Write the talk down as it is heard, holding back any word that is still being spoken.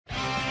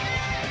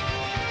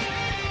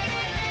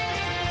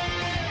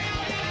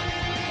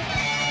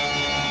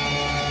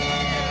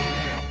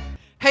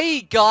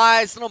Hey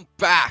guys, and I'm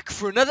back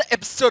for another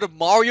episode of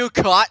Mario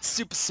Kart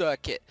Super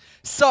Circuit.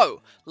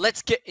 So,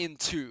 let's get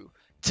into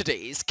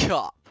today's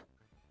cup.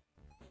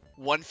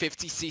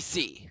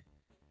 150cc.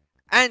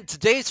 And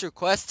today's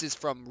request is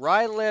from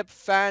ryleeb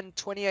Fan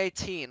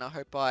 2018. I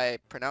hope I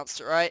pronounced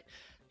it right.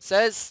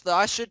 Says that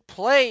I should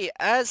play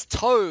as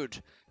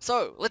Toad.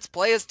 So, let's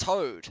play as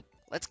Toad.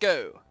 Let's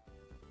go.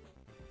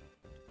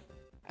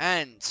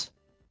 And,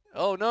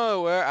 oh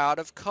no, we're out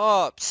of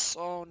cups.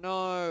 Oh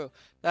no.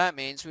 That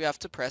means we have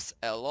to press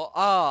L or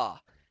R.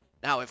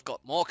 Now we've got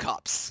more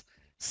cups.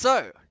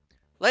 So,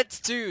 let's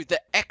do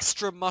the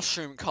extra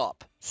mushroom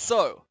cup.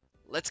 So,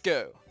 let's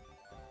go.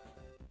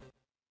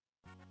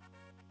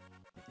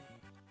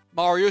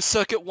 Mario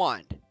Circuit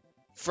 1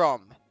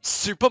 from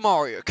Super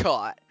Mario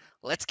Kart.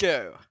 Let's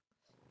go.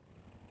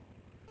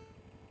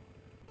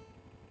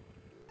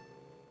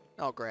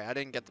 Oh great, I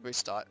didn't get the boost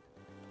start.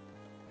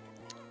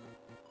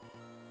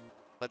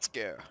 Let's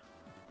go.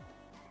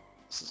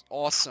 This is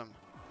awesome.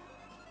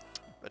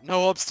 But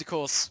no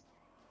obstacles.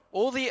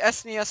 All the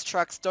SNES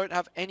tracks don't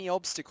have any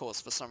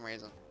obstacles for some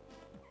reason.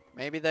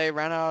 Maybe they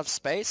ran out of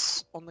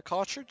space on the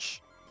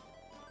cartridge?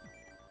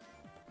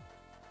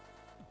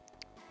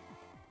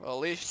 Well,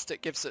 at least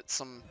it gives it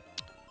some,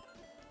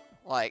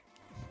 like,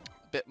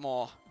 a bit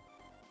more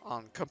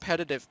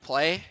competitive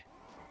play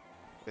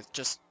with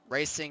just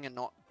racing and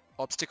not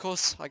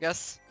obstacles, I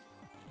guess.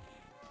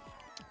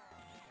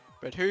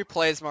 But who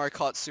plays Mario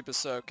Kart Super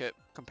Circuit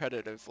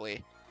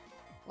competitively?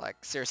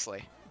 Like,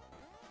 seriously.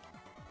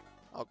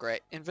 Oh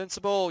great,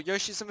 invincible!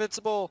 Yoshi's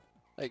invincible!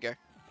 There you go.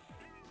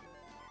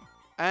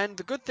 And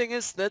the good thing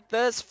is that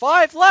there's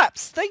 5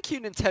 laps! Thank you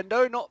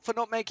Nintendo, for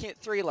not making it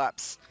 3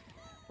 laps.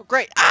 Oh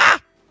great, ah!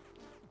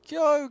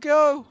 Go,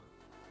 go!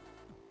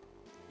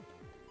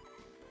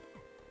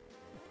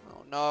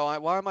 Oh no,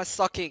 why am I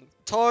sucking?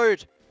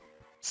 Toad!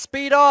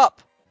 Speed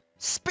up!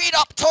 Speed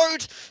up,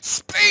 Toad!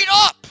 Speed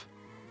up!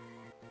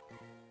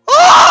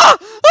 Ah!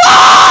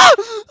 Ah!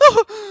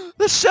 Oh,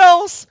 the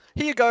shells!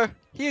 Here you go,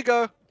 here you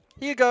go,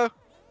 here you go.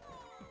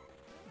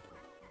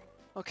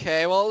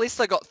 Okay, well at least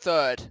I got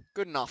 3rd.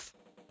 Good enough.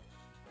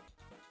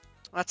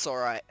 That's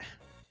alright.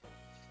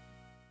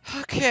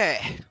 Okay.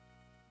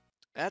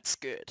 That's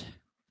good.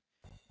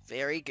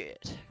 Very good.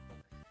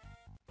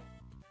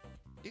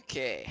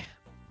 Okay.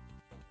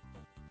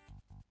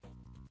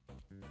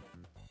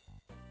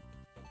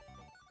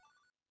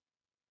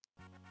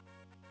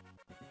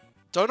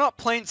 Donut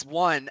Plains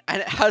 1,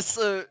 and it has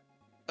a...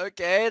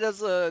 Okay, it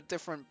has a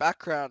different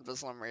background for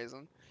some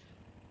reason.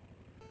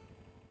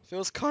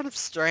 Feels kind of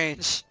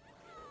strange.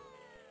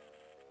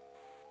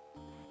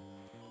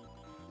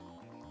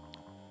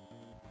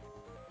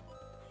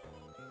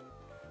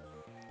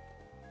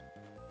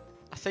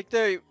 I think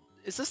they...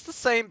 Is this the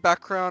same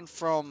background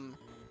from...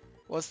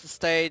 Was the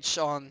stage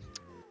on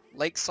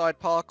Lakeside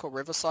Park or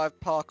Riverside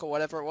Park or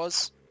whatever it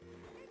was?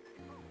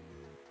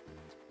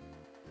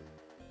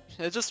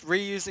 They're just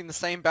reusing the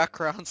same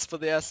backgrounds for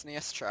the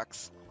SNES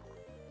tracks.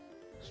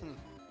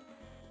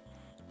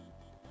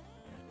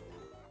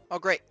 Oh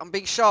great, I'm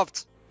being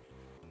shoved!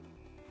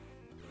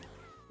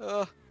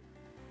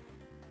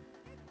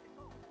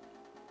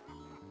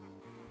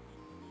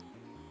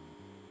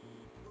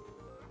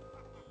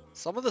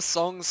 Some of the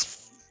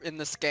songs in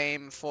this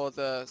game for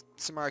the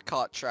Super Mario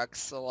Kart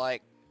tracks are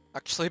like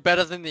actually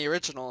better than the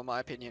original in my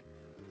opinion.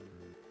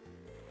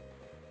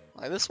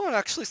 Like this one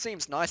actually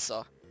seems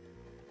nicer.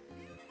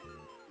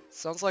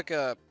 Sounds like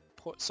a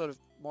sort of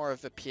more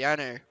of a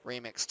piano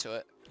remix to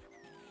it.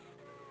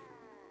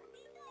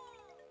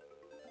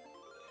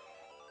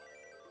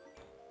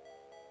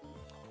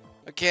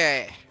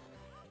 Okay.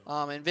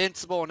 I'm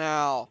invincible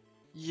now.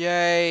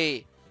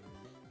 Yay!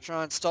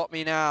 Try and stop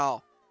me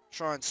now.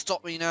 Try and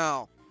stop me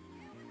now.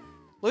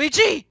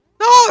 Luigi!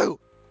 No!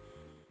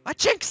 I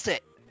jinxed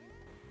it!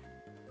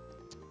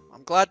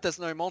 I'm glad there's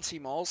no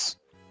multi-moles.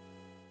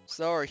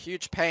 So they were a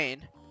huge pain.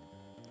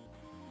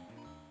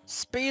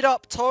 Speed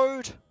up,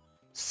 Toad!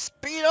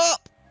 Speed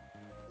up!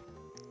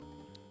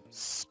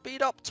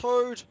 Speed up,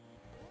 Toad!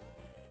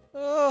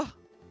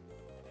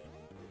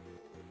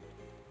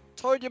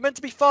 Toad, you're meant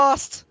to be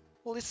fast!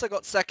 Well, at least I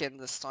got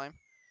 2nd this time.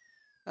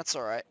 That's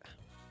alright.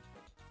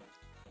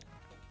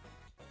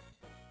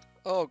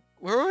 Oh,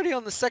 we're already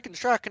on the 2nd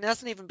track and it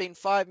hasn't even been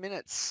 5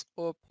 minutes.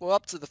 Or we're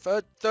up to the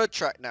third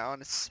track now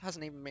and it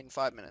hasn't even been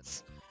 5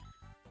 minutes.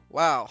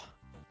 Wow.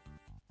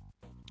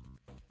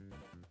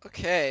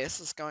 Okay,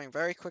 this is going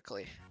very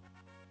quickly.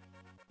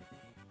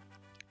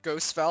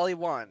 Ghost Valley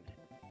 1.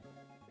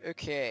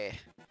 Okay.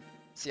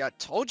 See, I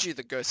told you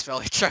the Ghost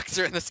Valley tracks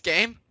are in this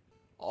game.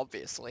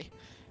 Obviously.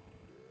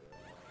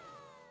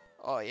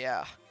 Oh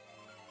yeah.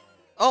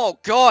 Oh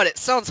god, it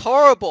sounds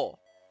horrible!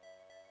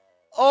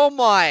 Oh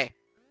my!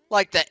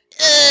 Like the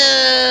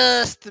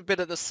bit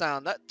of the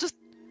sound. That just...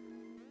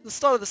 The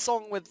start of the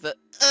song with the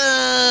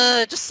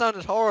it just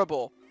sounded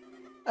horrible.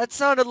 That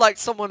sounded like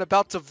someone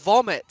about to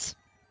vomit.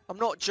 I'm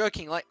not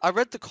joking, like, I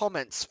read the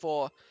comments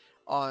for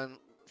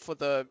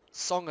the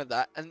song of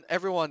that, and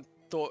everyone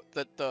thought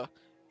that the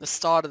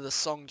start of the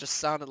song just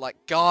sounded like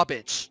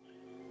garbage.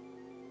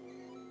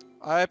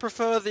 I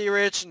prefer the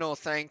original,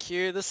 thank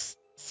you. This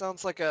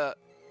sounds like a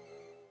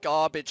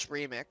garbage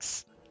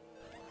remix.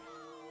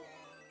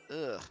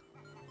 Ugh.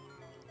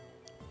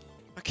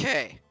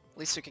 Okay, at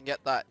least we can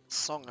get that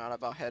song out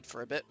of our head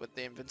for a bit with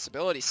the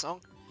invincibility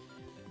song.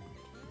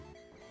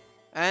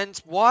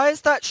 And why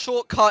is that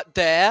shortcut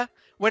there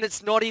when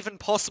it's not even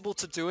possible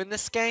to do in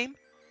this game?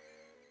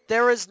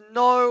 There is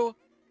no,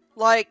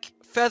 like,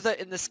 feather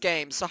in this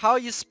game, so how are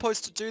you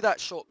supposed to do that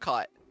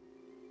shortcut?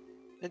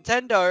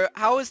 Nintendo,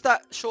 how is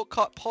that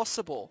shortcut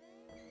possible?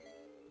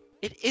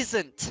 It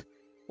isn't.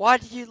 Why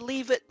did you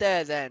leave it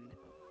there then?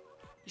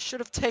 You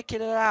should have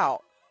taken it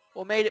out.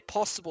 Or made it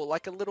possible,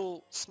 like a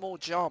little small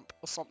jump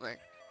or something.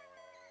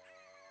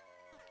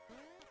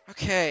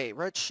 Okay,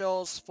 red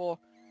shells for...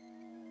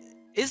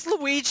 Is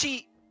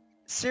Luigi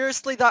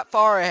seriously that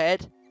far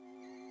ahead?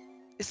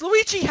 Is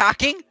Luigi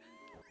hacking?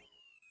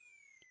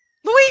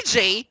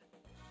 Luigi?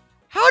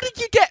 How did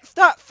you get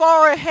that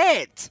far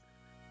ahead?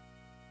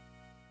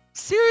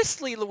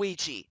 Seriously,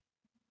 Luigi?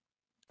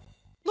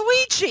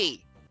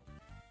 Luigi!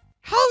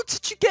 How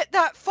did you get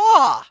that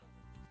far?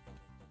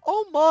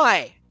 Oh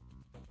my!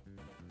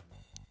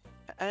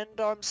 And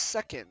I'm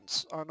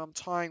second, and I'm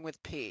tying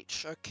with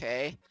Peach.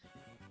 Okay.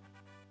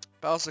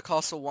 Bowser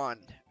Castle 1.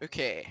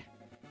 Okay.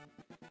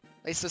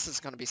 At least this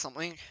is gonna be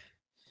something.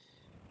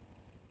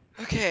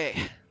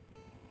 Okay.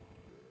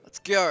 Let's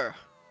go.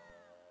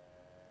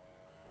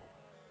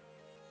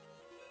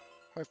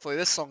 Hopefully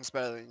this song's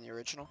better than the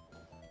original.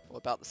 Or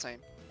about the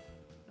same.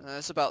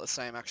 It's about the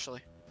same,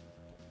 actually.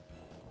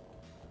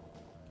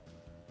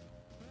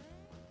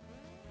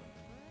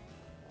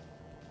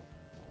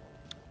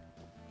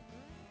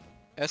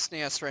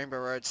 SNES Rainbow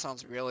Road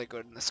sounds really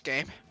good in this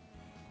game.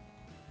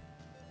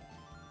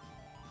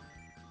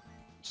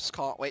 Just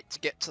can't wait to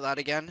get to that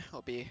again.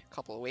 It'll be a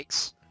couple of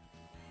weeks.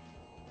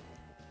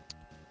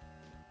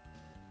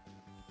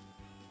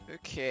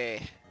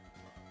 Okay.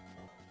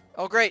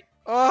 Oh great!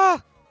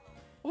 Ah!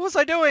 What was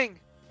I doing?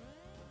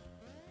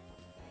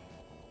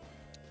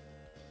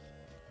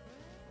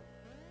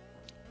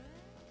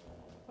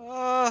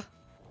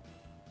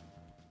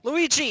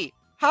 Luigi!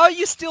 How are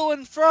you still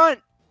in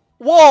front?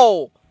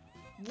 Whoa!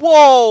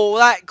 Whoa!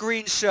 That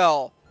green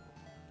shell!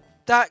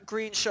 That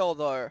green shell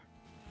though.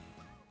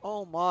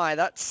 Oh my,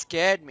 that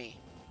scared me.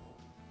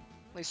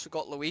 At least we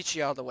got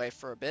Luigi out of the way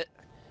for a bit.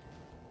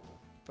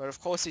 But of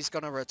course he's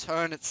gonna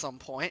return at some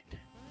point.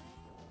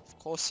 Of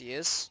course he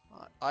is.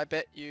 I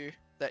bet you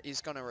that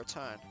he's gonna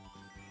return.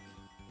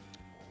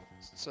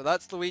 So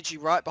that's Luigi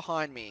right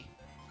behind me.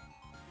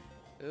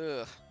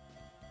 Ugh.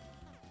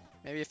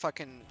 Maybe if I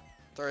can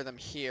throw them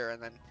here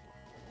and then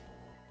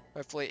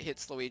hopefully it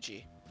hits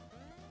Luigi.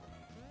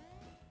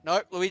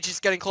 Nope,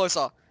 Luigi's getting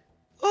closer.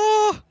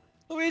 Oh!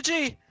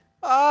 Luigi!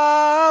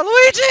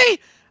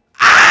 Luigi!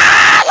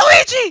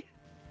 Luigi!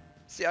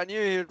 See, I knew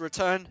he would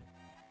return.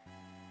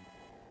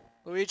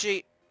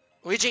 Luigi!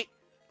 Luigi!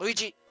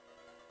 Luigi!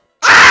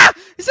 Ah!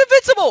 He's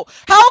invincible!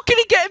 How can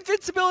he get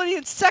invincibility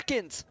in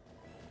seconds?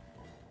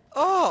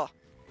 Oh!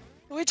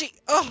 Luigi!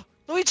 Oh!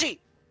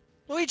 Luigi!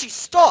 Luigi,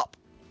 stop!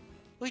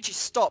 Luigi,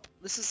 stop.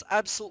 This is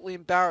absolutely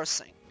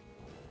embarrassing.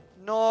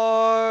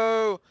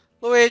 No!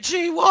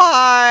 Luigi,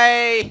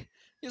 why?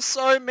 You're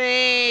so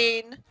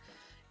mean!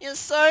 You're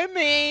so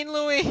mean,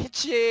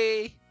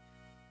 Luigi!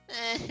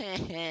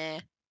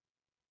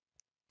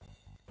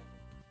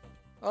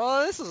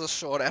 Oh, this is a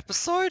short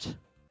episode.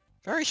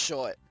 Very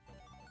short.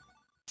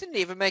 Didn't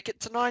even make it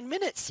to 9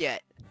 minutes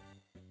yet.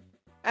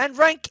 And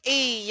rank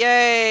E,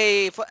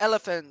 yay! For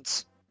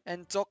elephant.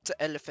 And Dr.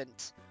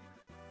 Elephant.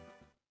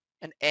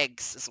 And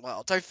eggs as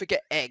well. Don't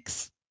forget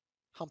eggs.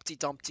 Humpty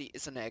Dumpty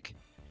is an egg.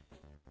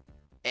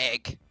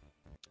 Egg.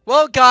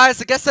 Well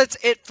guys, I guess that's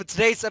it for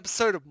today's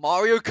episode of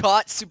Mario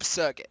Kart Super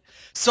Circuit.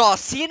 So I'll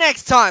see you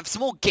next time for some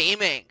more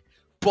gaming.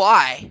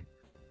 Bye!